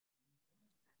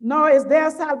nor is there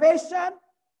salvation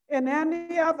in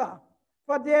any other,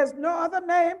 for there is no other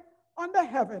name under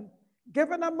heaven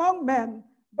given among men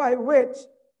by which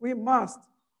we must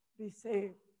be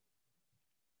saved.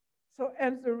 So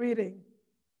ends the reading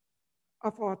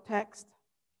of our text,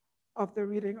 of the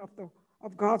reading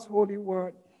of God's holy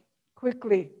word.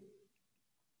 Quickly,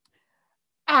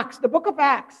 Acts, the book of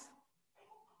Acts,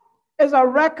 is a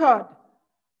record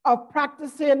of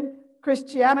practicing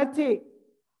Christianity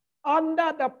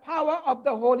under the power of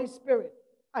the Holy Spirit.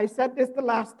 I said this the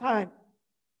last time.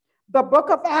 The book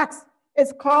of Acts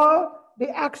is called the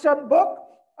action book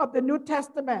of the New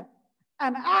Testament.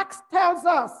 And Acts tells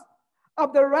us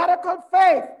of the radical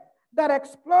faith that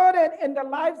exploded in the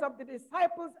lives of the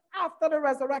disciples after the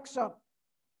resurrection.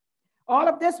 All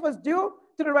of this was due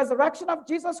to the resurrection of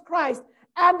Jesus Christ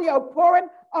and the outpouring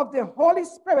of the Holy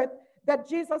Spirit that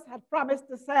Jesus had promised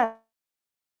to send.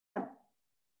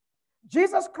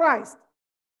 Jesus Christ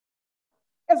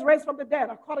is raised from the dead.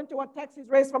 According to our text, he's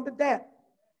raised from the dead.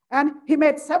 And he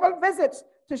made several visits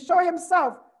to show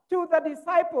himself to the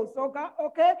disciples,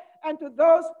 okay, and to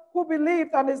those who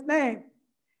believed on his name.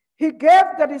 He gave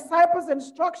the disciples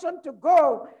instruction to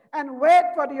go and wait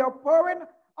for the outpouring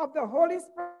of the Holy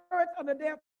Spirit on the day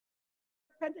of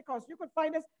Pentecost. You could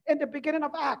find this in the beginning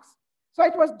of Acts. So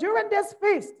it was during this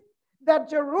feast that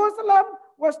Jerusalem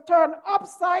was turned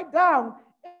upside down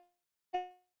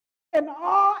in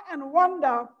awe and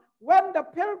wonder when the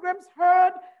pilgrims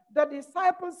heard the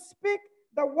disciples speak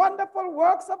the wonderful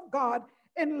works of God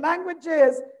in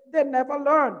languages they never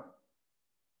learned.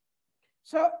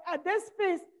 So at this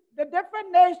feast, the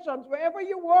different nations, wherever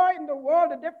you were in the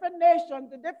world, the different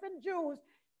nations, the different Jews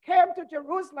came to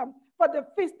Jerusalem for the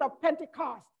Feast of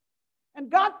Pentecost. And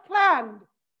God planned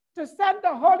to send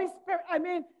the Holy Spirit. I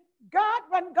mean,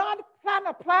 when God planned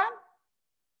a plan,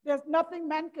 there's nothing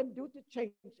man can do to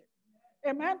change it.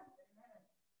 Amen?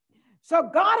 So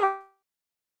God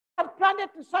had planned it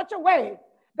in such a way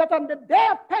that on the day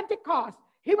of Pentecost,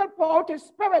 he will pour out his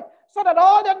Spirit so that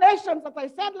all the nations, as I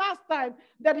said last time,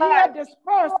 that he had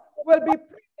dispersed will be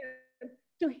present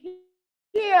to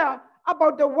hear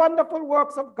about the wonderful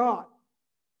works of God.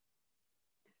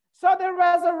 So the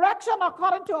resurrection,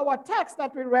 according to our text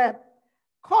that we read,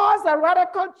 caused a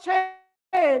radical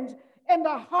change in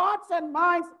the hearts and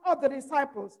minds of the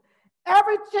disciples.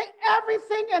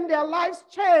 Everything in their lives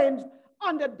changed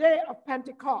on the day of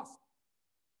Pentecost.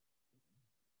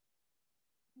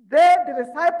 The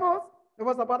disciples, there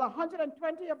was about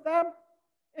 120 of them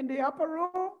in the upper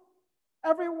room.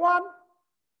 Everyone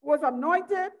was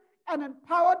anointed and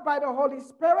empowered by the Holy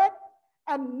Spirit,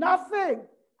 and nothing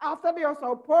after the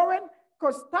outpouring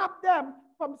could stop them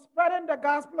from spreading the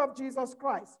gospel of Jesus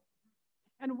Christ.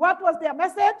 And what was their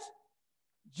message?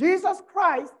 Jesus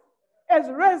Christ is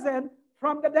risen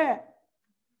from the dead.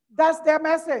 That's their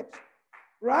message,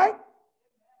 right?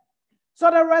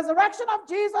 So the resurrection of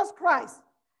Jesus Christ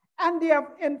and the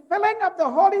infilling of the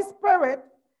Holy Spirit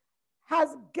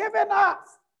has given us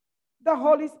the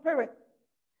Holy Spirit.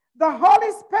 The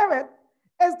Holy Spirit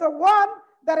is the one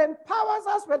that empowers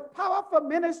us with power for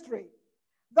ministry.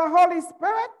 The Holy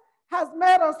Spirit has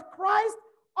made us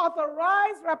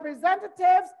Christ-authorized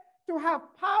representatives to have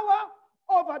power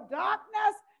over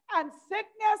darkness and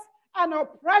sickness and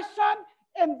oppression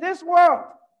in this world.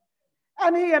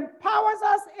 And he empowers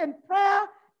us in prayer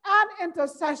and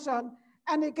intercession,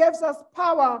 and he gives us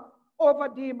power over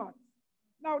demons.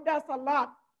 Now, that's a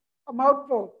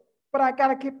mouthful, but I got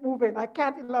to keep moving. I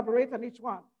can't elaborate on each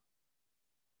one.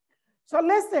 So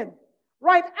listen,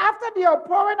 right after the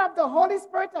outpouring of the Holy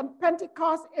Spirit on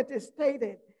Pentecost, it is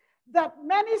stated that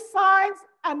many signs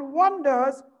and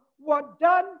wonders were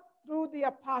done through the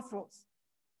apostles.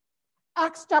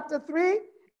 Acts chapter 3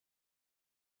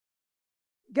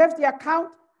 gives the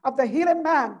account of the healing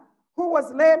man who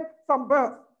was lame from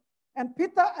birth. And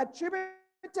Peter attributed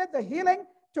the healing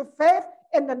to faith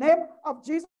in the name of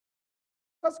Jesus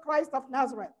Christ of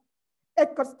Nazareth.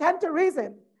 It could stand to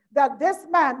reason that this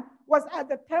man was at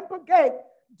the temple gate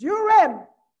during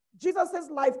Jesus'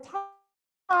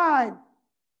 lifetime.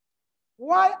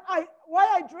 Why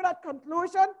I drew that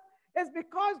conclusion is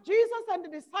because Jesus and the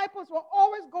disciples were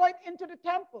always going into the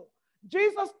temple.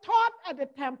 Jesus taught at the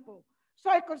temple.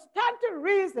 So it could stand to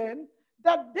reason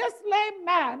that this lame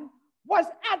man was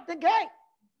at the gate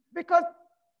because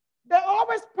they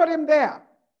always put him there.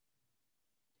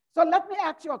 So let me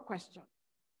ask you a question.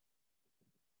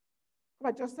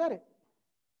 I just said it.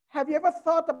 Have you ever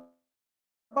thought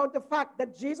about the fact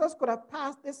that Jesus could have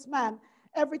passed this man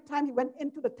every time he went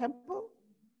into the temple?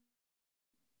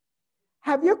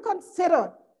 Have you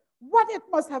considered what it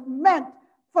must have meant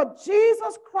for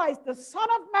Jesus Christ, the Son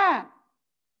of Man,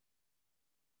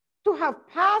 to have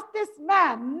passed this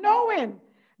man, knowing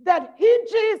that he,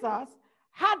 Jesus,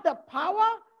 had the power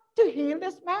to heal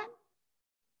this man?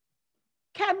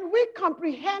 Can we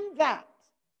comprehend that?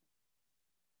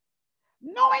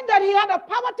 Knowing that he had the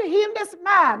power to heal this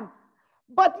man,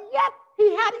 but yet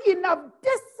he had enough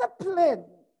discipline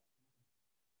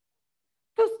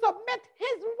to submit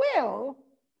his will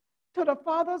to the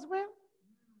Father's will.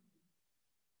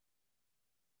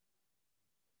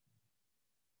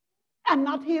 And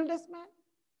not heal this man?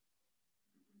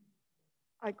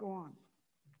 I go on.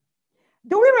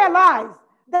 Do we realize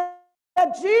that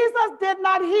Jesus did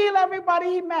not heal everybody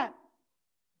he met?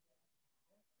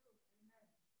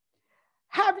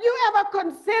 Have you ever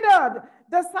considered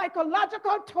the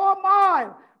psychological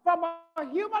turmoil from a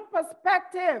human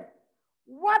perspective?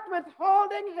 What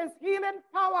withholding his healing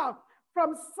power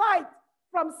from sight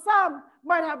from some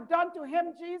might have done to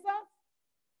him, Jesus?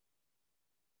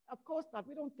 Of course not.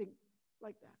 We don't think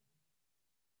like that.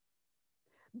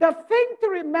 The thing to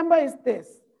remember is this,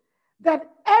 that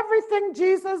everything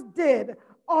Jesus did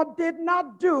or did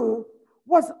not do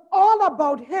was all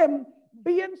about him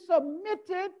being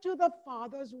submitted to the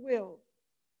Father's will.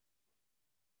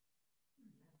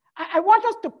 I want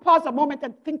us to pause a moment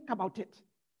and think about it.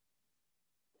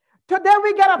 Today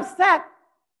we get upset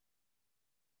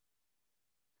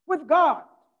with God.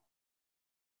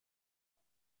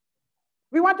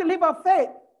 We want to live our faith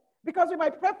because we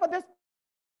might pray for this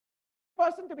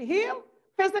person to be healed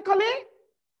physically,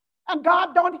 and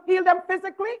God don't heal them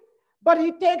physically, but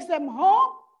he takes them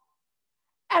home.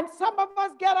 And some of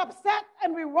us get upset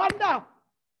and we wonder,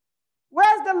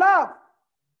 where's the love?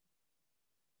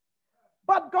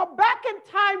 But go back in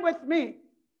time with me.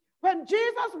 When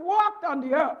Jesus walked on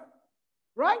the earth,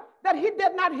 right? That he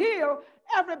did not heal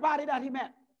everybody that he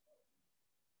met.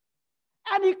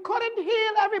 And he couldn't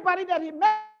heal everybody that he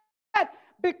met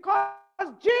because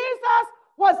Jesus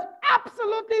was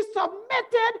absolutely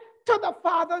submitted to the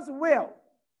Father's will.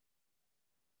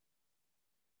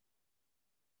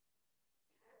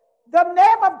 The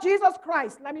name of Jesus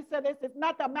Christ, let me say this, is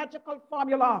not a magical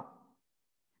formula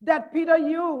that Peter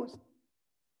used.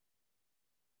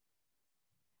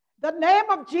 The name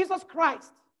of Jesus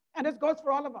Christ, and this goes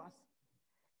for all of us,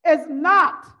 is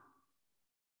not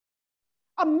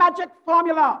a magic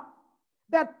formula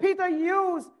that Peter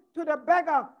used to the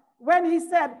beggar when he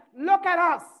said, look at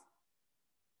us.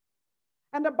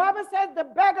 And the Bible says the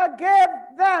beggar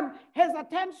gave them his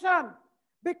attention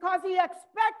because he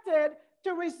expected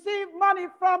to receive money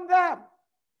from them.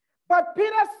 But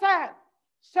Peter said,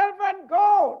 silver and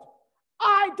gold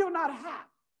I do not have,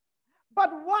 but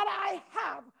what I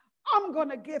have, I'm going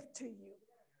to give to you.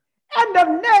 In the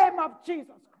name of Jesus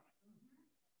Christ.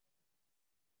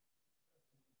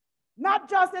 Not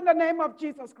just in the name of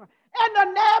Jesus Christ. In the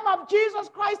name of Jesus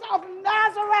Christ of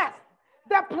Nazareth,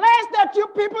 the place that you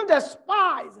people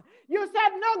despise. You said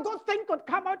no good thing could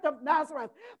come out of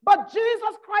Nazareth. But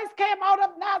Jesus Christ came out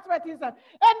of Nazareth. He said,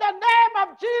 in the name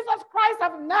of Jesus Christ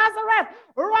of Nazareth,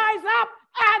 rise up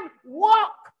and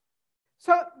walk.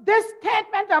 So this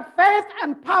statement of faith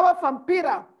and power from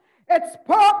Peter, it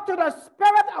spoke to the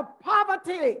spirit of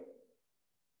poverty.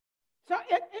 So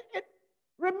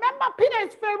remember, Peter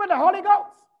is filled with the Holy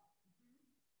Ghost.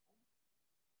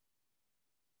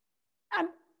 And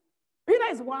Peter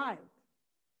is wild.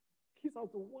 He's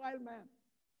also a wild man.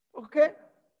 Okay?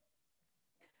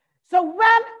 So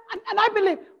and I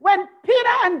believe, when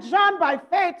Peter and John by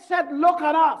faith said, look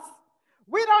at us.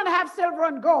 We don't have silver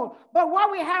and gold, but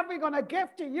what we have, we're going to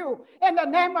give to you. In the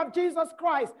name of Jesus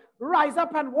Christ, rise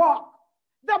up and walk.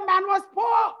 The man was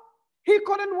poor. He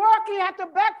couldn't work. He had to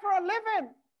beg for a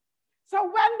living. So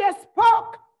when they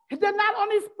spoke, they not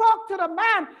only spoke to the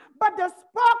man, but they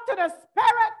spoke to the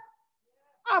spirit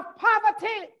of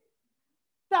poverty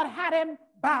that had him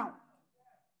bound.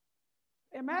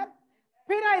 Amen?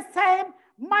 Peter is saying,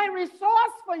 my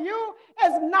resource for you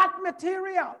is not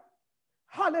material.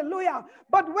 Hallelujah.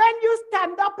 But when you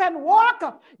stand up and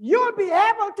walk, you'll be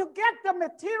able to get the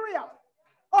material.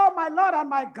 Oh, my Lord and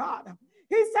my God.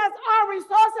 He says our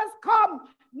resources come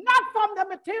not from the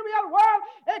material world.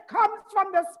 It comes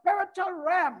from the spiritual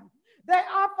realm. They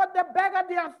offered the beggar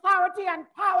the authority and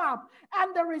power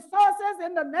and the resources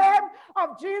in the name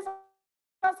of Jesus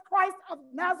Christ of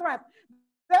Nazareth.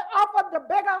 They offered the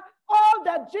beggar all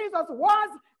that Jesus was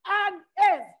and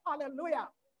is. Hallelujah.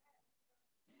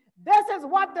 This is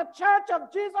what the Church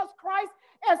of Jesus Christ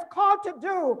is called to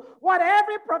do, what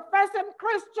every professing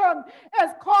Christian is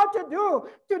called to do,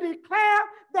 to declare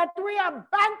that we are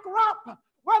bankrupt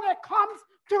when it comes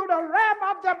to the realm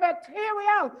of the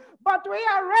material, but we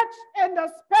are rich in the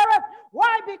spirit.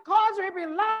 Why? Because we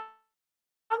belong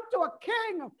to a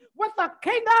king with a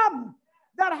kingdom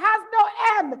that has no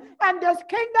end. And this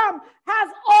kingdom has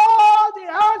all the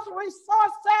earth's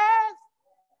resources.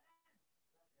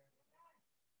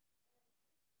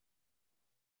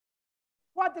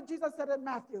 What did Jesus say in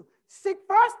Matthew? Seek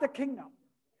first the kingdom.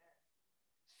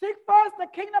 Seek first the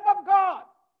kingdom of God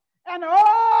and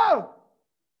all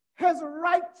his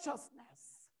righteousness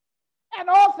and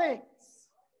all things.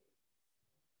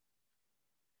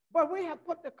 But we have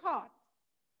put the cart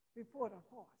before the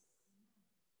horse.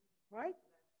 Right?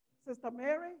 Sister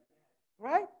Mary?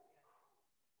 Right?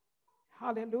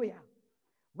 Hallelujah.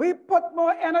 We put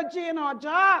more energy in our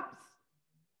jobs.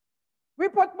 We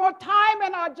put more time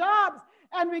in our jobs,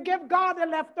 and we give God the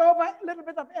leftover little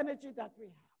bit of energy that we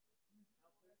have.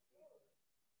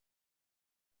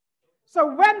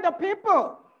 So when the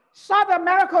people saw the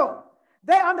miracle,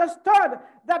 they understood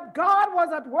that God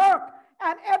was at work,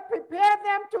 and it prepared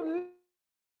them to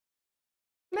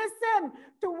listen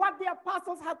to what the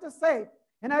apostles had to say.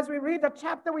 And as we read the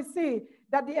chapter, we see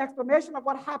that the explanation of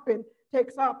what happened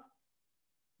takes up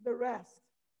the rest.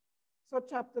 So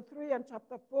chapter 3 and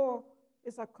chapter 4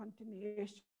 is a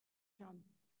continuation.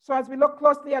 So as we look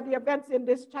closely at the events in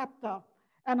this chapter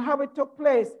and how it took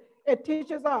place, it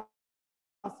teaches us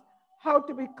how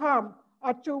to become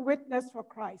a true witness for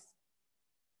Christ.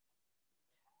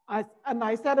 And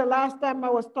I said the last time I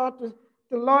was taught to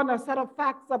learn a set of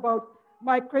facts about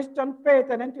my Christian faith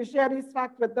and then to share these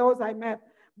facts with those I met.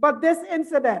 But this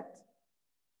incident,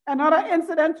 another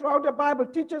incident throughout the Bible,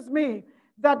 teaches me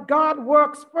that God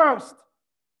works first.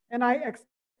 And I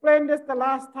explained this the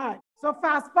last time. So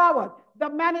fast forward, the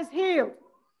man is healed.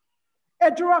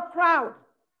 It drew a crowd.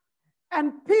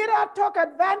 And Peter took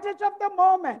advantage of the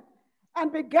moment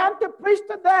and began to preach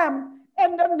to them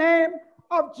in the name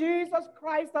of Jesus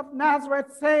Christ of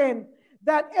Nazareth, saying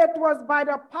that it was by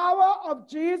the power of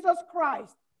Jesus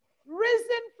Christ,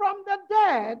 risen from the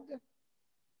dead,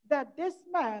 that this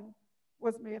man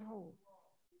was made whole.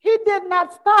 He did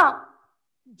not stop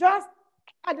just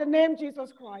at the name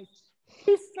Jesus Christ.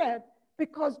 He said,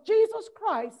 because Jesus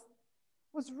Christ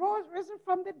was risen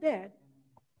from the dead,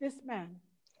 this man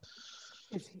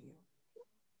is healed.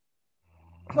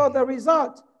 So the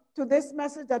result to this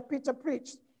message that Peter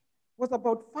preached was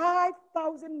about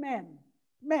 5,000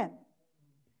 men.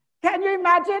 Can you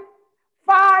imagine?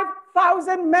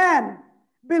 5,000 men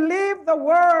believed the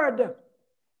word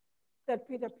that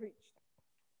Peter preached.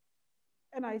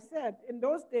 And I said, in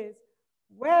those days,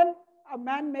 when a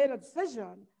man made a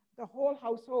decision, the whole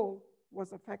household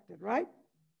was affected, right?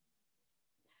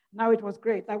 Now it was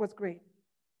great. That was great.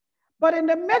 But in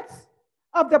the midst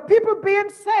of the people being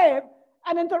saved,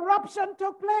 an interruption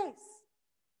took place.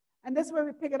 And this is where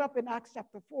we pick it up in Acts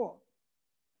chapter 4.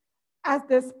 As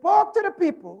they spoke to the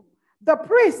people, the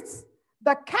priests,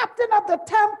 the captain of the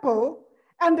temple,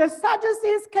 and the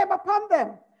Sadducees came upon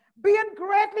them, being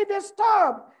greatly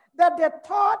disturbed that they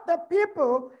taught the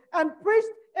people and preached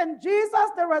in Jesus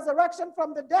the resurrection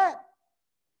from the dead.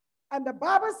 And the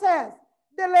Bible says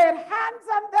they laid hands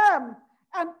on them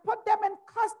and put them in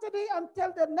custody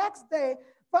until the next day,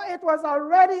 for it was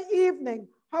already evening.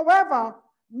 However,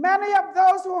 many of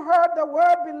those who heard the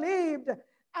word believed,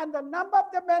 and the number of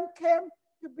the men came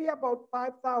to be about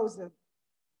 5,000.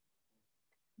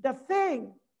 The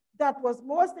thing that was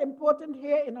most important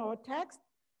here in our text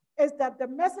is that the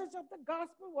message of the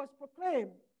gospel was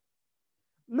proclaimed.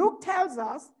 Luke tells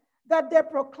us that they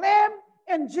proclaimed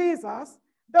in Jesus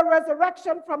the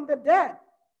resurrection from the dead.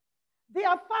 The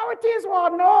authorities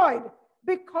were annoyed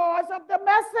because of the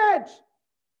message.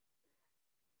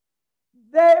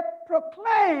 They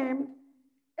proclaimed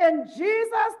in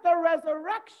Jesus the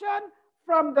resurrection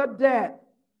from the dead.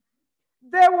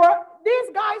 These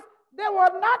guys, they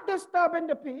were not disturbing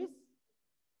the peace.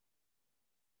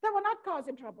 They were not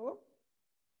causing trouble.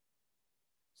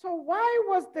 So why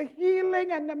was the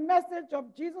healing and the message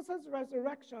of Jesus'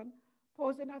 resurrection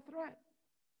posing a threat?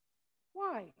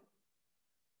 Why?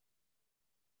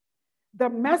 The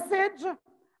message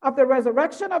of the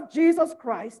resurrection of Jesus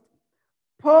Christ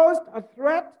posed a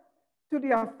threat to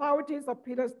the authorities of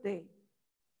Peter's day.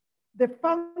 They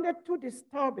found it too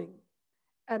disturbing,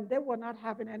 and they were not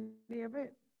having any of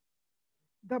it.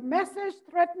 The message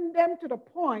threatened them to the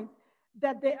point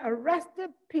that they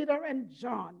arrested Peter and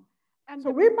John. And so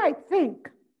we might think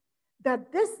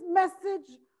that this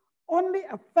message only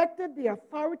affected the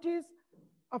authorities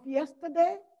of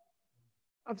yesterday,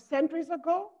 of centuries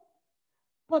ago,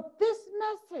 but this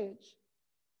message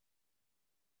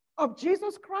of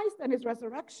Jesus Christ and his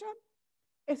resurrection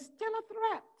is still a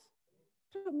threat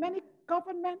to many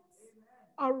governments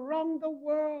around the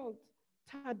world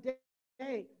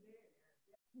today.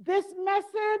 This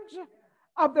message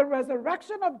of the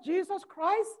resurrection of Jesus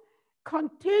Christ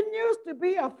continues to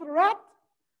be a threat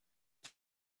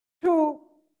to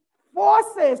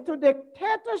forces, to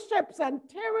dictatorships and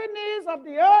tyrannies of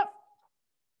the earth.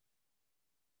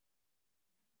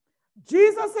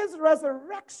 Jesus'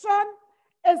 resurrection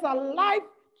is a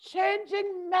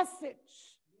life-changing message.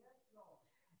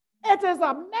 It is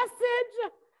a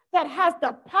message that has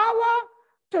the power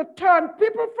to turn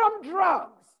people from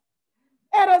drugs.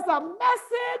 It is a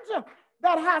message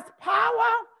that has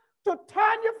power to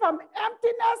turn you from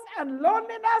emptiness and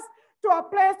loneliness to a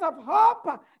place of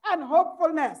hope and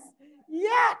hopefulness.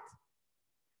 Yet,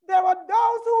 there are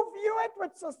those who view it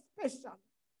with suspicion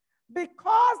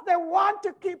because they want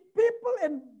to keep people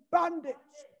in bondage.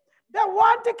 They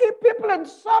want to keep people in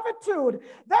servitude.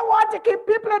 They want to keep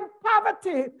people in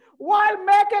poverty while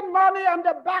making money on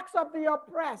the backs of the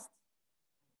oppressed.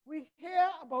 We hear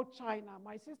about China.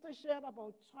 My sister shared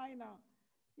about China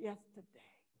yesterday.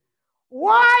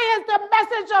 Why is the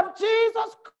message of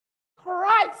Jesus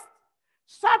Christ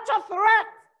such a threat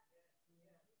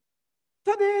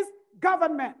to these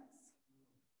governments?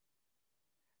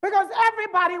 Because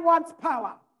everybody wants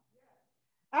power.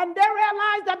 And they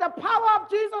realize that the power of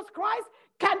Jesus Christ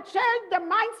can change the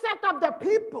mindset of the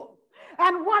people.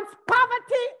 And once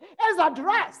poverty is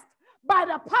addressed by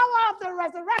the power of the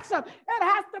resurrection, it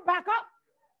has to back up.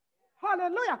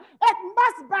 Hallelujah. It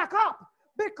must back up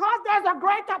because there's a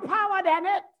greater power than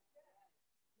it.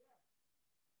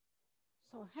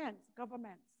 So hence,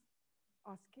 governments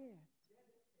are scared.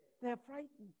 They're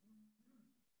frightened.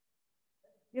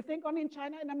 You think only in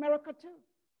China, in America too.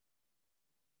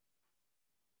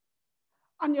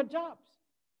 On your jobs,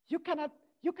 you cannot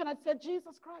say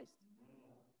Jesus Christ.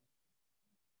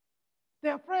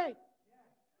 They're afraid.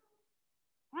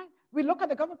 Right? We look at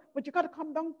the government, but you got to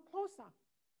come down closer.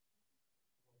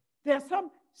 There are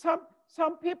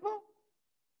some people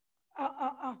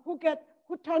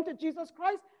who turn to Jesus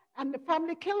Christ and the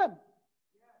family kill them.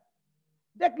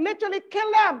 They literally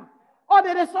kill them or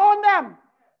they disown them.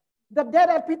 The day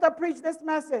that Peter preached this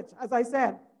message, as I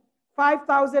said,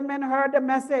 5,000 men heard the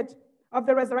message of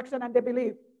the resurrection and they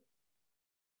believed.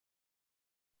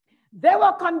 They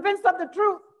were convinced of the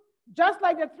truth, just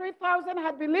like the 3,000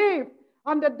 had believed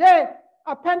on the day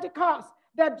of Pentecost,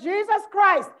 that Jesus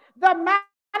Christ, the man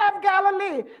of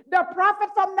Galilee, the prophet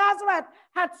from Nazareth,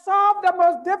 had solved the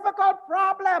most difficult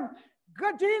problem.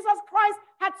 Jesus Christ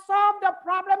had solved the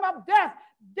problem of death.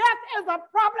 Death is a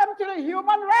problem to the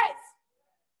human race.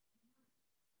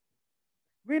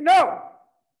 We know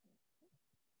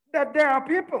that there are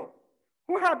people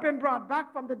who have been brought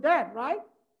back from the dead, right?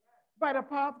 By the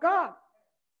power of God.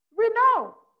 We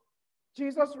know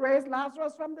Jesus raised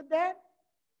Lazarus from the dead.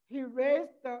 He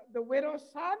raised the widow's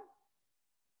son.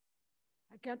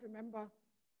 I can't remember.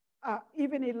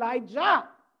 Even Elijah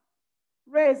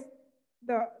raised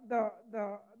the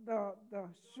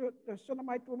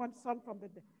Shunammite woman's son from the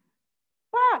dead.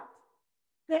 But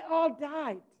they all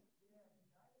died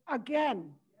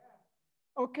again.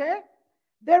 Okay?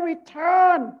 They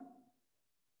returned.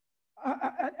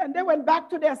 And they went back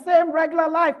to their same regular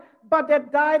life, but they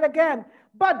died again.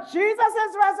 But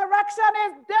Jesus' resurrection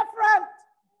is different.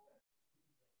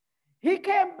 He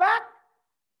came back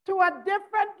to a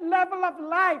different level of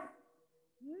life,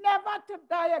 never to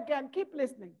die again. Keep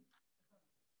listening.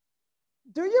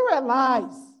 Do you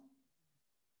realize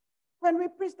when we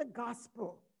preach the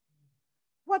gospel,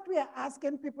 what we are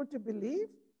asking people to believe?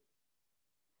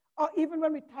 Or even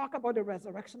when we talk about the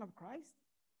resurrection of Christ?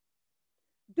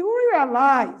 Do we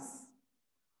realize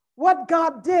what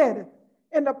God did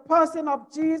in the person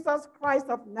of Jesus Christ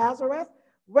of Nazareth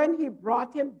when he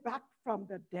brought him back from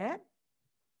the dead?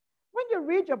 When you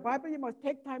read your Bible, you must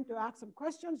take time to ask some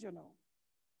questions, you know.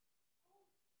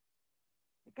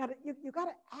 You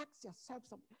gotta ask yourself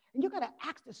something. And you gotta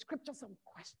ask the scripture some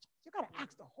questions. You gotta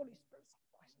ask the Holy Spirit some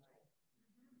questions.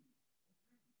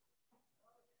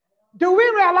 Do we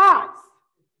realize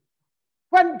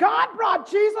when God brought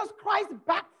Jesus Christ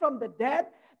back from the dead,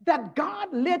 that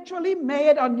God literally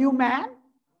made a new man?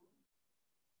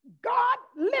 God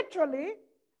literally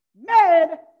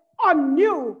made a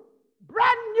new,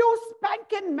 brand new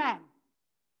spanking man.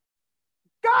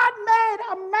 God made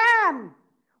a man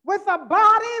with a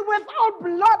body without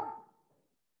blood.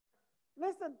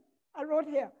 Listen, I wrote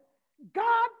here.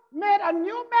 God made a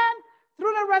new man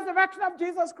through the resurrection of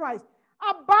Jesus Christ.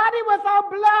 A body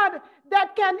without blood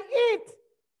that can eat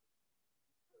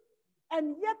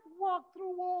and yet walk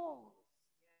through walls.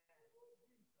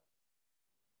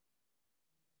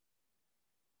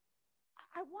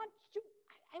 I want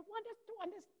us to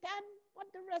understand what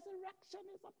the resurrection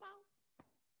is about.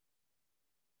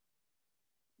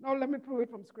 Now let me prove it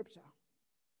from Scripture.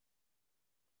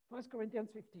 1 Corinthians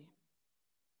 15.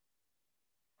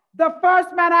 The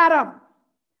first man, Adam,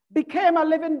 became a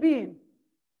living being.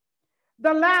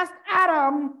 The last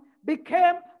Adam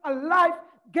became a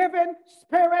life-giving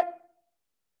spirit.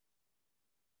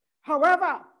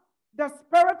 However, the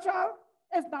spiritual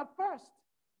is not first,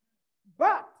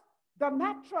 but the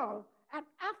natural, and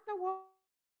afterward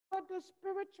the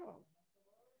spiritual.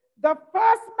 The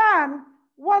first man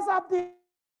was of the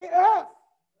earth,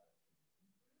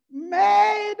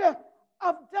 made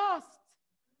of dust.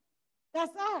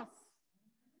 That's us.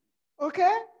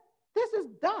 Okay? This is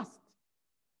dust.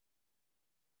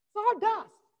 It's all dust.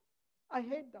 I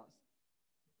hate dust.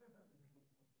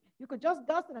 You could just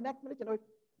dust in the next minute,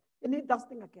 you need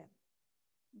dusting again.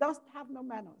 Dust have no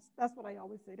manners. That's what I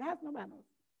always say. It has no manners.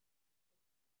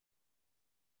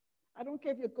 I don't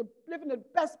care if you could live in the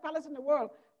best palace in the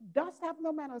world. Dust have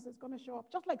no manners. It's going to show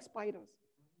up, just like spiders.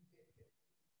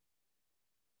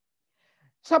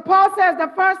 So Paul says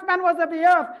the first man was of the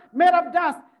earth, made of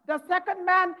dust. The second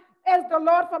man is the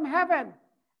Lord from heaven.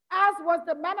 As was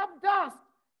the man of dust,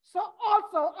 so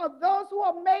also are those who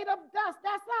are made of dust.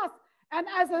 That's us. And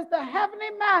as is the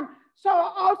heavenly man, so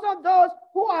are also those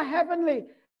who are heavenly.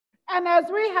 And as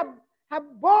we have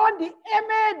borne the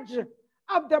image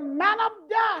of the man of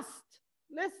dust,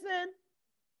 listen,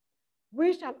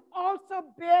 we shall also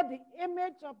bear the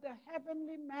image of the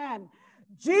heavenly man.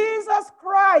 Jesus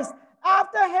Christ,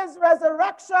 after his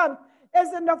resurrection,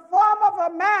 is in the form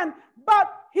of a man,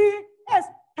 but he is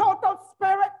total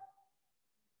spirit.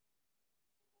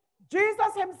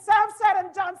 Jesus himself said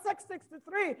in John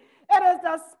 6:63, it is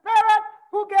the spirit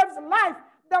who gives life.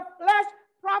 The flesh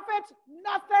profits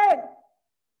nothing.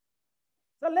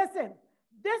 So listen,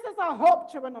 this is our hope,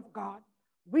 children of God.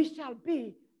 We shall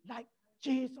be like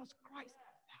Jesus Christ.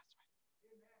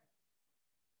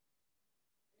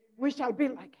 We shall be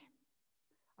like him.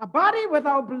 A body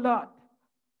without blood.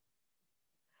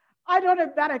 I don't know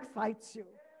if that excites you,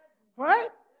 right?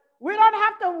 We don't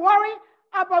have to worry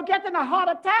about getting a heart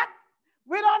attack.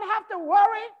 We don't have to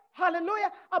worry,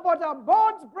 hallelujah, about our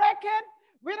bones breaking.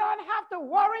 We don't have to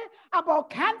worry about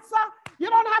cancer. You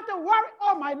don't have to worry,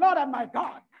 oh my Lord and my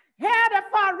God. Here the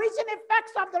far-reaching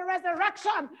effects of the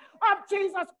resurrection of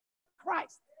Jesus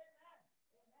Christ.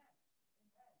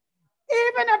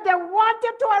 Even if they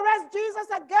wanted to arrest Jesus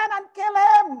again and kill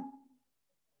him,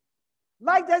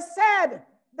 like they said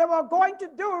they were going to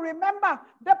do. Remember,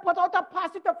 they put out a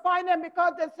posse to find him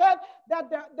because they said that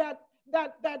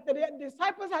the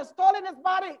disciples had stolen his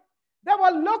body. They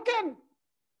were looking.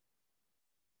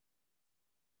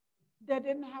 They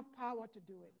didn't have power to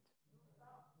do it.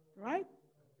 Right?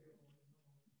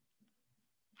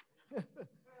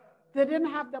 They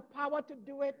didn't have the power to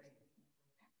do it.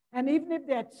 And even if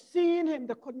they had seen him,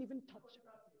 they couldn't even touch him.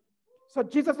 So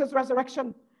Jesus'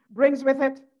 resurrection brings with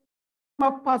it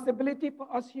a possibility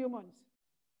for us humans.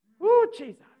 Ooh,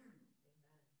 Jesus.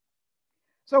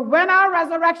 So when our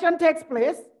resurrection takes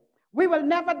place, we will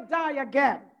never die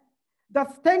again. The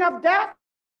sting of death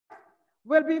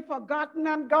will be forgotten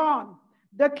and gone.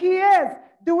 The key is,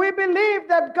 do we believe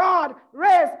that God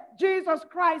raised Jesus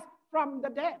Christ from the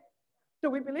dead? Do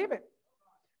we believe it?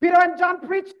 Peter and John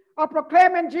preached or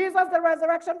proclaiming Jesus, the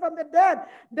resurrection from the dead.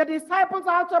 The disciples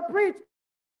also preached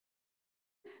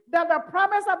that the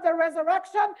promise of the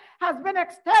resurrection has been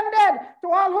extended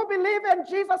to all who believe in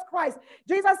Jesus Christ.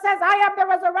 Jesus says, I am the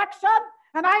resurrection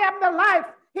and I am the life.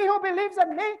 He who believes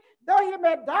in me, though he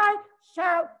may die,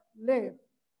 shall live.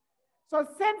 So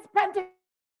since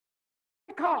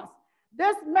Pentecost,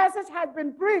 this message has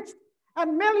been preached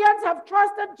and millions have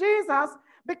trusted Jesus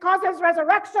because his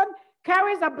resurrection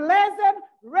carries a blazing,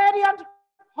 radiant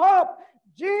hope.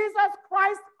 Jesus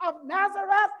Christ of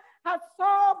Nazareth has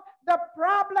solved the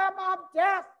problem of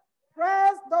death.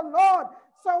 Praise the Lord.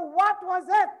 So what was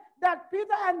it that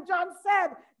Peter and John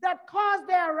said that caused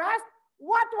their arrest?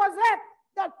 What was it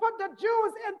that put the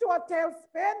Jews into a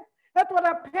tailspin? It would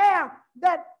appear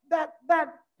that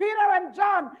Peter and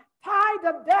John tied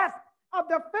the death of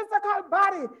the physical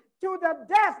body to the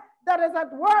death that is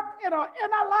at work in our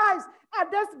inner lives at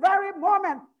this very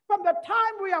moment. From the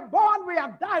time we are born, we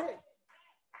are dying.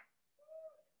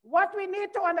 What we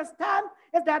need to understand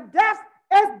is that death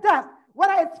is death,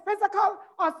 whether it's physical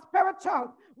or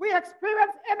spiritual. We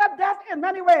experience inner death in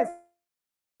many ways.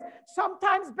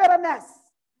 Sometimes bitterness,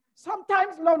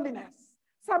 sometimes loneliness,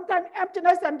 sometimes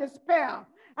emptiness and despair,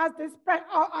 as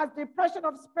depression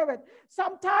of spirit.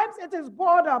 Sometimes it is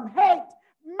boredom, hate,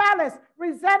 malice,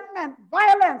 resentment,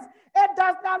 violence. It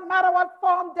does not matter what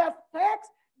form death takes.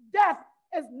 Death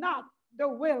is not the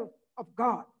will of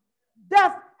God.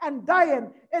 Death and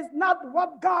dying is not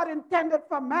what God intended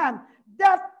for man.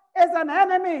 Death is an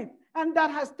enemy, and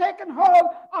that has taken hold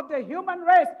of the human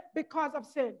race because of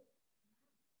sin.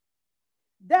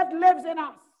 Death lives in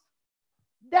us.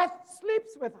 Death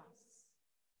sleeps with us.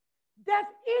 Death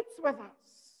eats with us.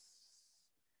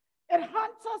 It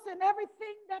haunts us in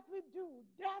everything that we do.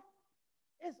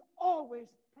 Death is always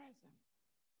present.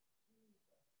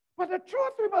 But the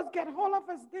truth we must get hold of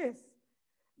is this,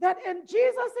 that in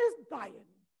Jesus' dying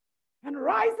and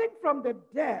rising from the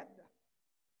dead,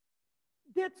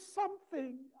 did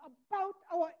something about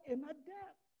our inner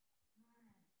death.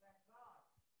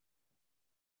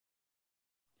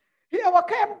 He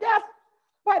overcame death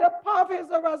by the power of his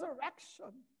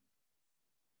resurrection.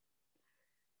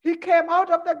 He came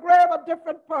out of the grave a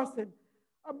different person,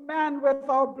 a man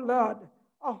without blood,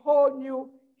 a whole new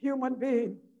human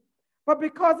being. But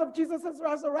because of Jesus'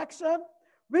 resurrection,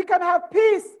 we can have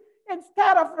peace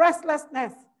instead of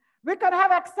restlessness. We can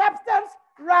have acceptance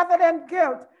rather than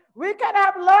guilt. We can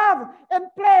have love in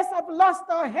place of lust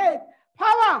or hate.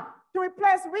 Power to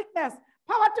replace weakness.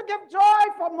 Power to give joy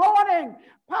for mourning.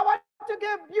 Power to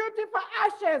give beauty for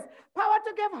ashes. Power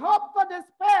to give hope for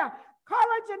despair.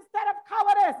 Courage instead of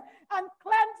cowardice. And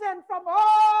cleansing from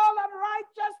all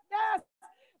unrighteousness.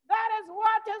 That is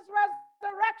what his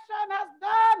resurrection has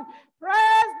done.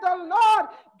 Praise the Lord.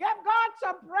 Give God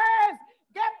some praise.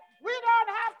 We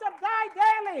don't have to die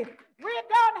daily. We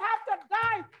don't have to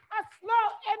die a slow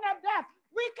inner death.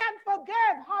 We can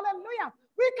forgive. Hallelujah.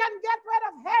 We can get rid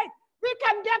of hate. We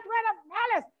can get rid of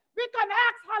malice. We can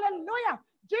ask, hallelujah,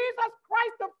 Jesus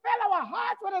Christ to fill our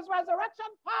hearts with his resurrection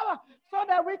power so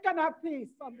that we can have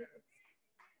peace on the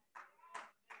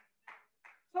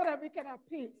so that we can have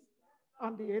peace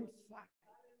on the inside.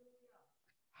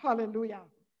 Hallelujah.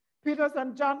 Peter's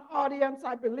and John's audience,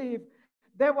 I believe,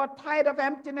 they were tired of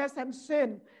emptiness and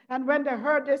sin. And when they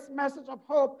heard this message of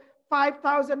hope,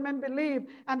 5,000 men believed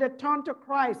and they turned to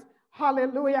Christ.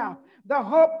 Hallelujah. The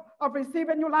hope of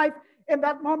receiving new life in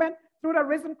that moment through the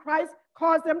risen Christ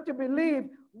caused them to believe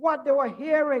what they were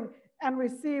hearing and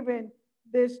receiving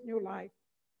this new life.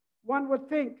 One would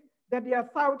think that the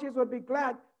authorities would be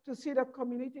glad to see the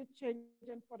community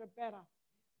changing for the better.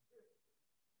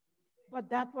 But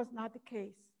that was not the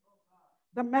case.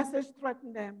 The message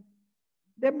threatened them.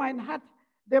 They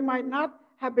might not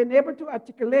have been able to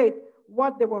articulate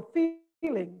what they were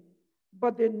feeling,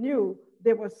 but they knew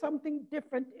there was something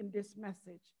different in this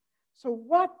message. So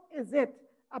what is it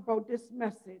about this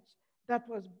message that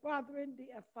was bothering the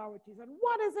authorities? And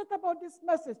what is it about this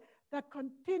message that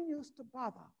continues to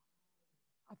bother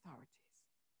authorities?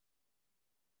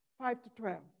 5 to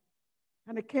 12.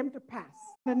 And it came to pass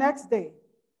the next day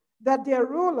that their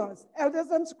rulers, elders,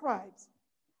 and scribes,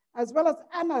 as well as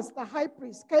Annas, the high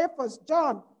priest, Caiaphas,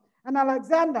 John, and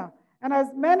Alexander, and as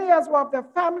many as were of the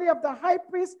family of the high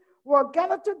priest, were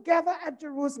gathered together at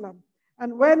Jerusalem.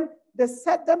 And when they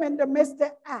set them in the midst, they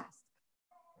asked,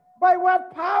 by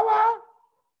what power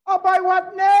or by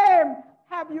what name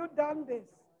have you done this?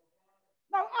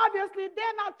 Now, obviously,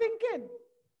 they're not thinking.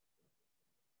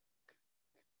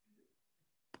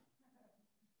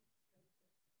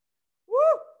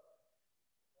 Woo!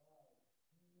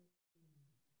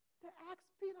 They asked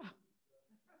Peter.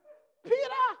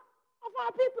 Peter, of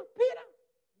our people, Peter.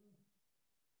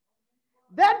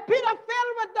 Then Peter,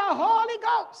 filled with the Holy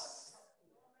Ghost,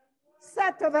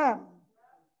 said to them,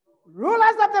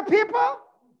 rulers of the people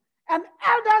and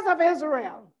elders of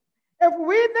Israel, if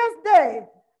we this day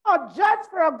are judged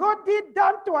for a good deed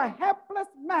done to a helpless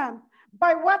man,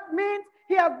 by what means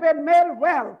he has been made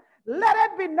well, let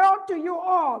it be known to you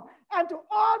all and to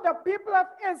all the people of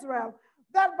Israel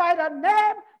that by the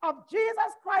name of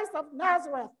Jesus Christ of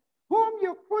Nazareth, whom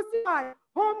you crucified,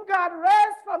 whom God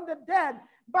raised from the dead,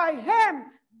 by him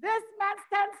this man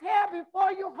stands here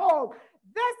before you whole.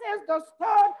 This is the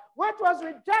stone which was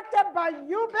rejected by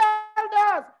you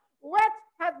builders, which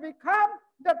has become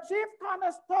the chief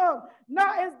cornerstone.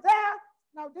 Now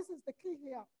this is the key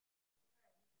here.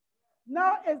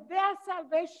 Now is there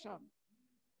salvation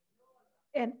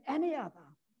in any other?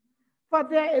 For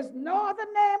there is no other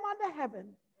name under heaven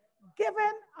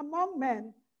given among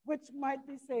men which might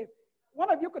be saved. One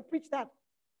of you could preach that.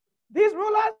 These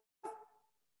rulers,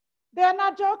 they're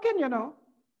not joking, you know.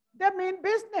 They mean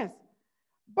business.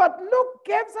 But Luke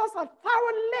gives us a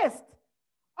thorough list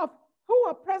of who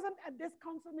were present at this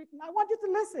council meeting. I want you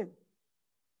to listen.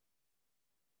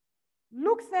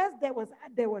 Luke says there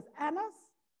was Annas.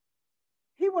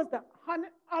 He was the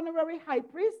honorary high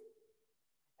priest,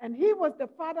 and he was the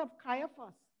father of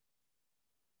Caiaphas.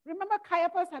 Remember,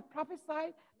 Caiaphas had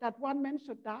prophesied that one man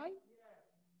should die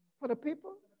for the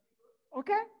people?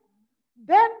 Okay?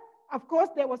 Then, of course,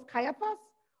 there was Caiaphas,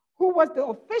 who was the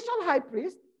official high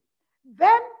priest.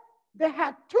 Then they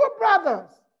had two brothers,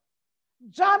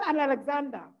 John and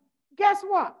Alexander. Guess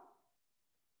what?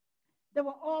 They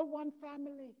were all one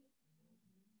family.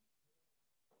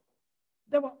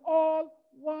 They were all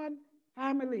one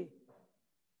family.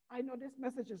 I know this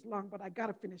message is long, but I got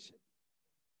to finish it.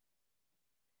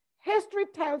 History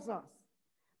tells us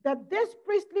that this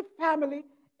priestly family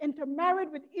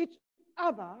intermarried with each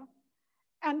other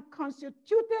and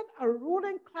constituted a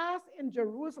ruling class in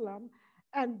Jerusalem,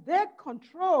 and they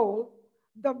controlled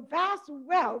the vast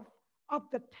wealth of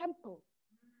the temple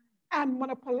and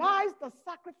monopolized the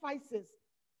sacrifices.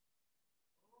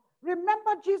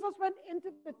 Remember, Jesus went into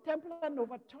the temple and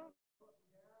overturned.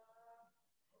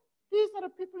 These are the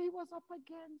people he was up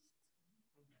against.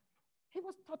 He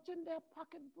was touching their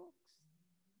pocketbooks.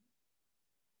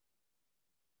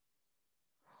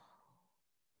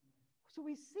 So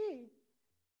we see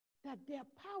that their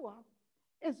power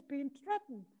is being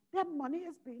threatened. Their money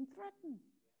is being threatened.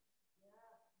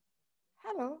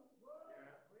 Hello?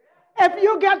 If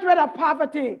you get rid of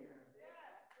poverty,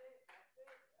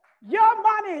 your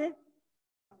money,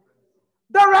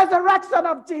 the resurrection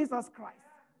of Jesus Christ,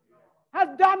 has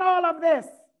done all of this.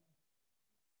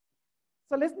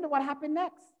 So listen to what happened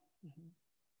next.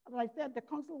 As I said, the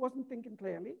council wasn't thinking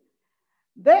clearly.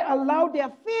 They allowed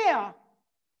their fear,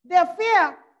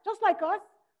 just like us,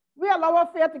 we allow our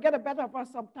fear to get the better of us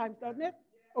sometimes, doesn't it?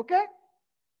 Okay?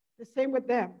 The same with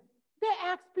them. They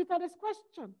asked Peter this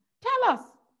question. Tell us,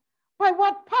 by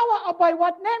what power or by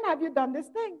what name have you done this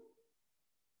thing?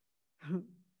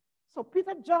 So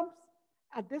Peter jumps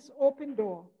at this open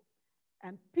door,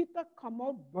 and Peter come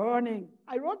out burning.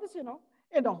 I wrote this,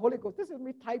 in the Holy Ghost. This is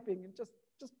me typing and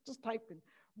just typing.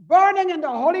 Burning in the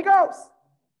Holy Ghost.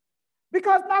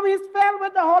 Because now he's filled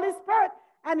with the Holy Spirit.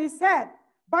 And he said,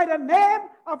 by the name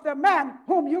of the man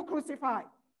whom you crucified,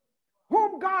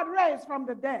 whom God raised from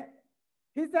the dead.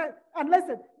 He said, and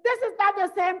listen, this is not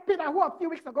the same Peter who a few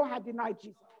weeks ago had denied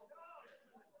Jesus.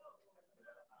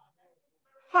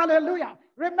 Hallelujah.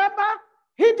 Remember,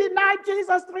 he denied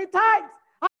Jesus 3 times.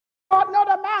 I don't know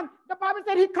the man. The Bible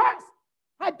said he cursed.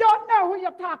 I don't know who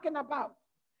you're talking about.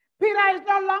 Peter is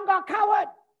no longer a coward.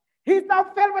 He's now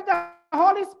filled with the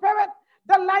Holy Spirit.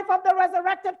 The life of the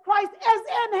resurrected Christ is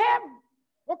in him.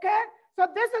 Okay? So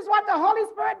this is what the Holy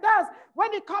Spirit does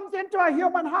when he comes into a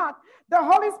human heart. The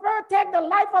Holy Spirit takes the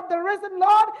life of the risen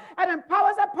Lord and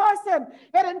empowers a person.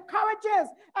 It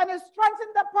encourages and it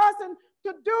strengthens the person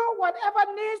to do whatever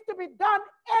needs to be done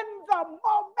in the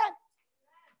moment.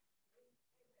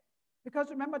 Because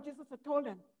remember, Jesus had told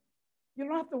him, you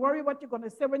don't have to worry what you're going to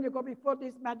say when you go before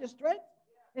these magistrates.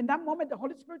 In that moment, the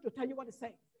Holy Spirit will tell you what to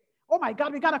say. Oh my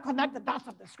God, we got to connect the dots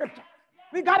of the scripture.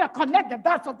 We got to connect the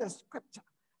dots of the scripture.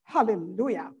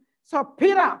 Hallelujah. So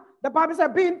Peter, the Bible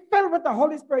said, being filled with the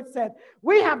Holy Spirit, said,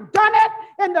 we have done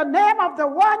it in the name of the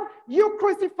one you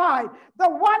crucified, the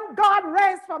one God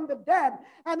raised from the dead.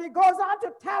 And he goes on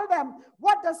to tell them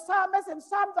what the psalmist in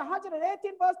Psalms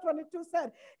 118 verse 22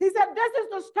 said. He said, this is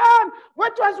the stone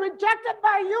which was rejected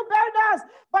by you builders,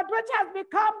 but which has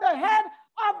become the head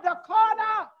of the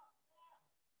corner.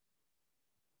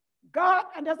 God,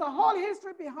 and there's a whole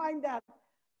history behind that.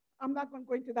 I'm not going to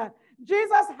go into that.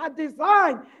 Jesus had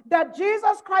designed that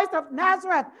Jesus Christ of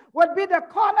Nazareth would be the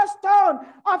cornerstone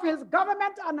of his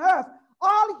government on earth.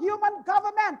 All human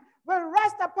government will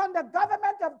rest upon the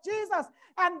government of Jesus,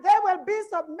 and they will be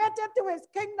submitted to his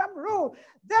kingdom rule.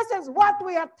 This is what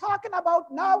we are talking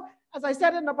about now, as I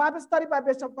said in the Bible study by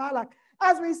Bishop Balak.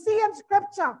 As we see in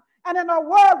scripture and in our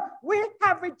world, we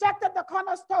have rejected the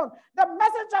cornerstone. The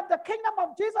message of the kingdom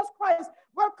of Jesus Christ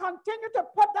will continue to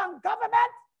put down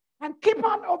government and keep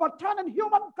on overturning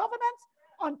human governments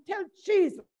until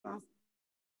Jesus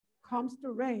comes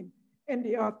to reign in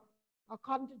the earth,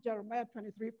 according to Jeremiah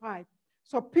 23:5.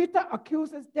 So Peter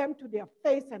accuses them to their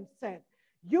face and said,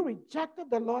 you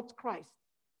rejected the Lord Christ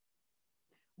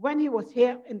when he was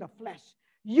here in the flesh.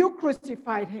 You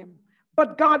crucified him,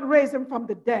 but God raised him from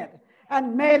the dead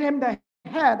and made him the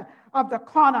head of the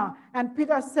corner. And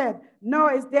Peter said, no,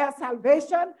 is there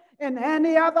salvation in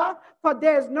any other? For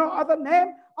there is no other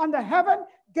name under heaven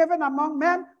given among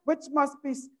men which must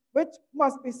be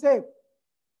saved.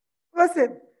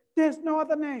 Listen, there's no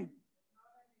other name.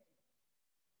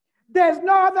 There's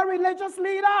no other religious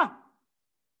leader,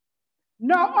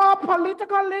 no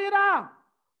political leader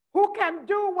who can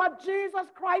do what Jesus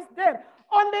Christ did.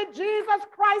 Only Jesus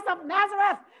Christ of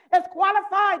Nazareth is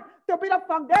qualified to be the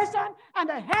foundation and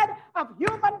the head of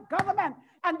human government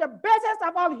and the basis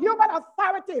of all human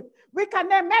authority. We can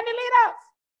name many leaders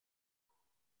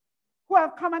who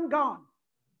have come and gone.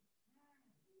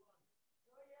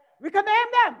 We can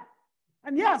name them.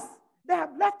 And yes, they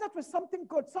have left us with something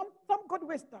good, some good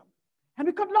wisdom. And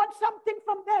we could learn something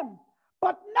from them.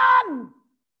 But none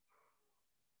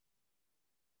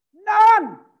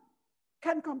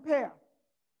can compare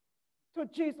to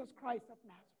Jesus Christ of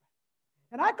Nazareth.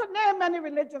 And I could name many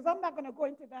religions. I'm not going to go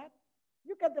into that.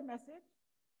 You get the message.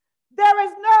 There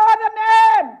is no other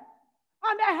name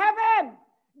under heaven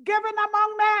given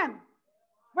among men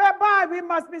whereby we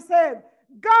must be saved.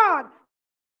 God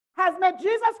has made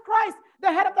Jesus Christ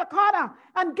the head of the corner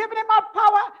and given him all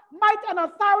power, might, and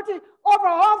authority over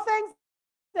all things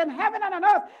in heaven and on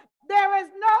earth. There is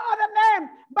no other name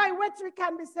by which we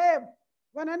can be saved.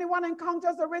 When anyone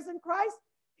encounters the risen Christ,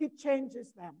 he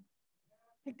changes them.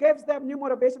 He gives them new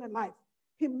motivation in life.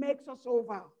 He makes us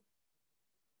over.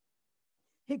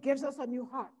 He gives us a new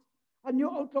heart, a new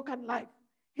outlook on life.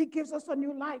 He gives us a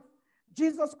new life.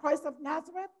 Jesus Christ of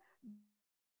Nazareth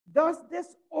does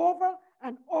this over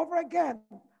and over again.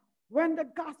 When the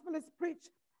gospel is preached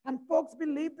and folks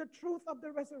believe the truth of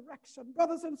the resurrection,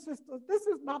 brothers and sisters, this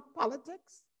is not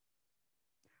politics.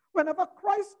 Whenever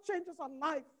Christ changes a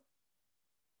life,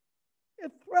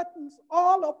 it threatens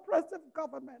all oppressive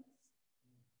governments.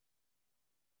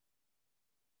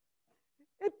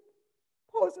 It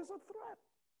poses a threat.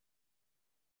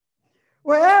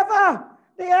 Wherever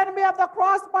the enemy of the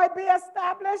cross might be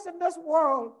established in this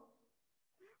world,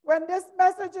 when this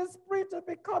message is preached, it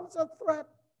becomes a threat,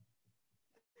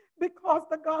 because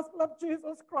the gospel of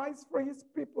Jesus Christ frees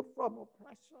people from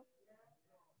oppression.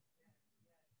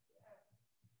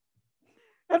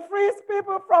 It frees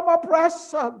people from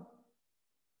oppression.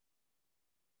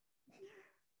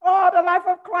 Oh, the life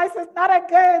of Christ is not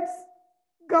against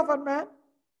government.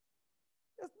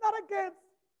 It's not against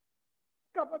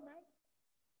government.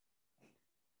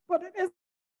 But it is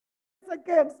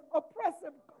against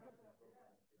oppressive government.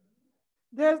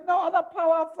 There's no other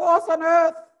power or force on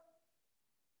earth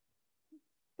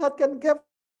that can give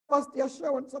us the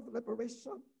assurance of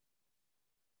liberation.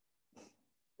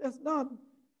 There's none.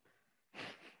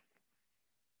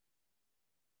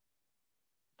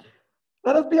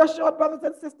 Let us be assured, brothers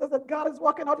and sisters, that God is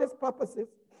working out his purposes.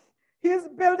 He is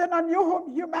building a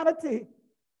new humanity.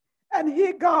 And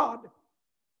he, God,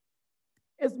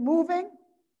 is moving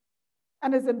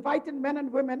and is inviting men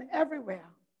and women everywhere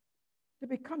to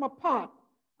become a part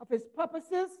of his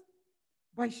purposes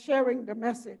by sharing the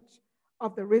message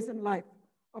of the risen life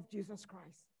of Jesus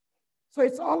Christ. So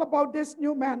it's all about this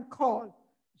new man called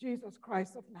Jesus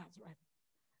Christ of Nazareth.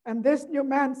 And this new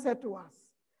man said to us,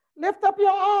 lift up your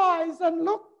eyes and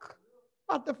look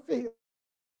at the fields,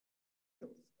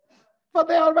 for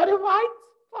they are already white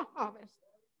for harvest.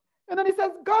 And then he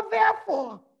says, go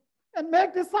therefore and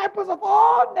make disciples of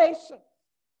all nations.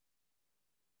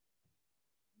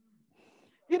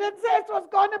 He didn't say it was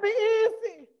going to be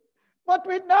easy, but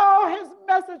we know his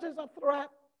message is a threat.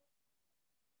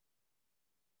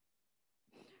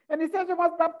 And he says you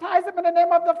must baptize them in the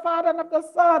name of the Father and of the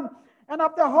Son and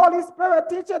of the Holy Spirit,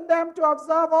 teaching them to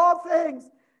observe all things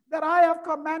that I have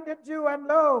commanded you. And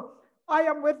lo, I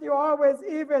am with you always,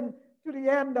 even to the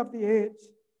end of the age.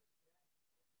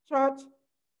 Church,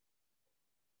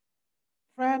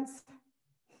 friends,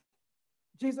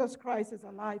 Jesus Christ is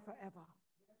alive forever.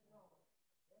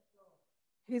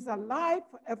 He's alive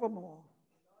forevermore.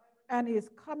 And he is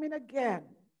coming again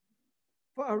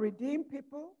for a redeemed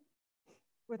people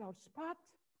without spot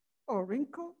or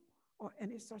wrinkle or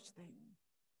any such thing.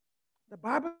 The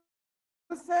Bible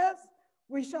says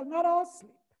we shall not all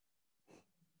sleep.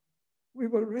 He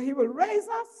will raise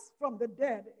us from the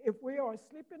dead if we are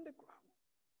asleep in the ground.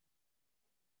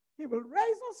 He will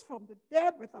raise us from the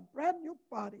dead with a brand new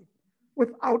body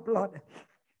without blood.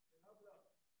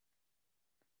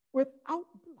 Without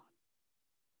blood.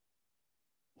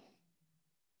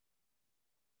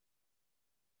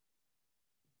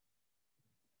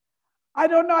 I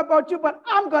don't know about you, but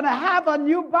I'm going to have a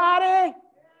new body.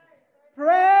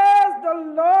 Praise the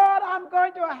Lord. I'm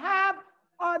going to have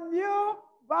a new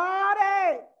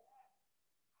body.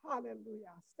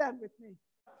 Hallelujah. Stand with me.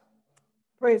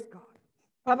 Praise God.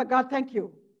 Father God, thank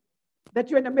you that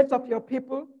you're in the midst of your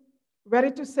people,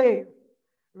 ready to save,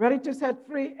 ready to set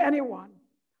free anyone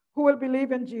who will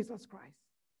believe in Jesus Christ.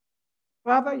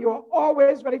 Father, you are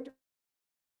always ready to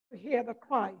hear the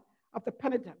cry of the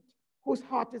penitent whose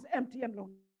heart is empty and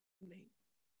lonely,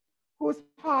 whose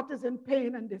heart is in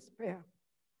pain and despair,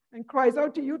 and cries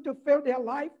out to you to fill their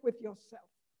life with yourself.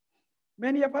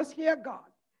 Many of us here, God,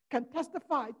 can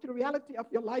testify to the reality of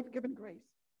your life-giving grace.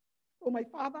 Oh, my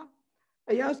Father,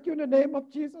 I ask you in the name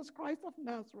of Jesus Christ of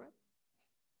Nazareth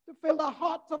to fill the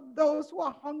hearts of those who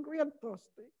are hungry and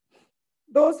thirsty,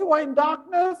 those who are in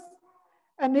darkness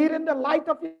and needing the light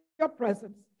of your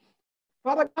presence.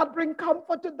 Father God, bring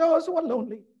comfort to those who are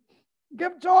lonely.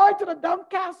 Give joy to the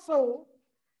downcast soul,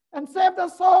 and save the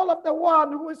soul of the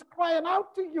one who is crying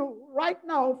out to you right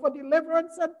now for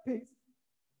deliverance and peace.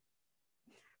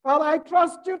 Father, I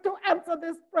trust you to answer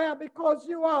this prayer because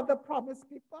you are the promise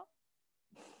keeper.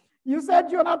 You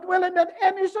said you're not willing that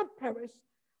any should perish,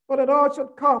 but that all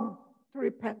should come to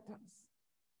repentance.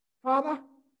 Father,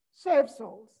 save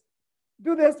souls.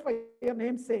 Do this for your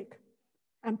name's sake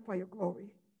and for your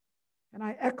glory. And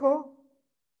I echo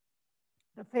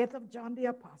the faith of John the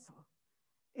Apostle.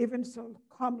 Even so,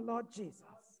 come, Lord Jesus.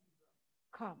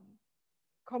 Come.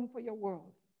 Come for your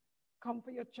world. Come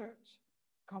for your church.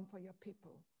 Come for your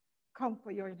people. Come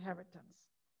for your inheritance.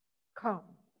 Come,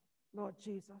 Lord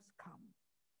Jesus, come.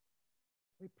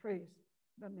 We praise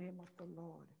the name of the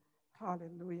Lord.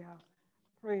 Hallelujah.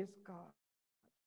 Praise God.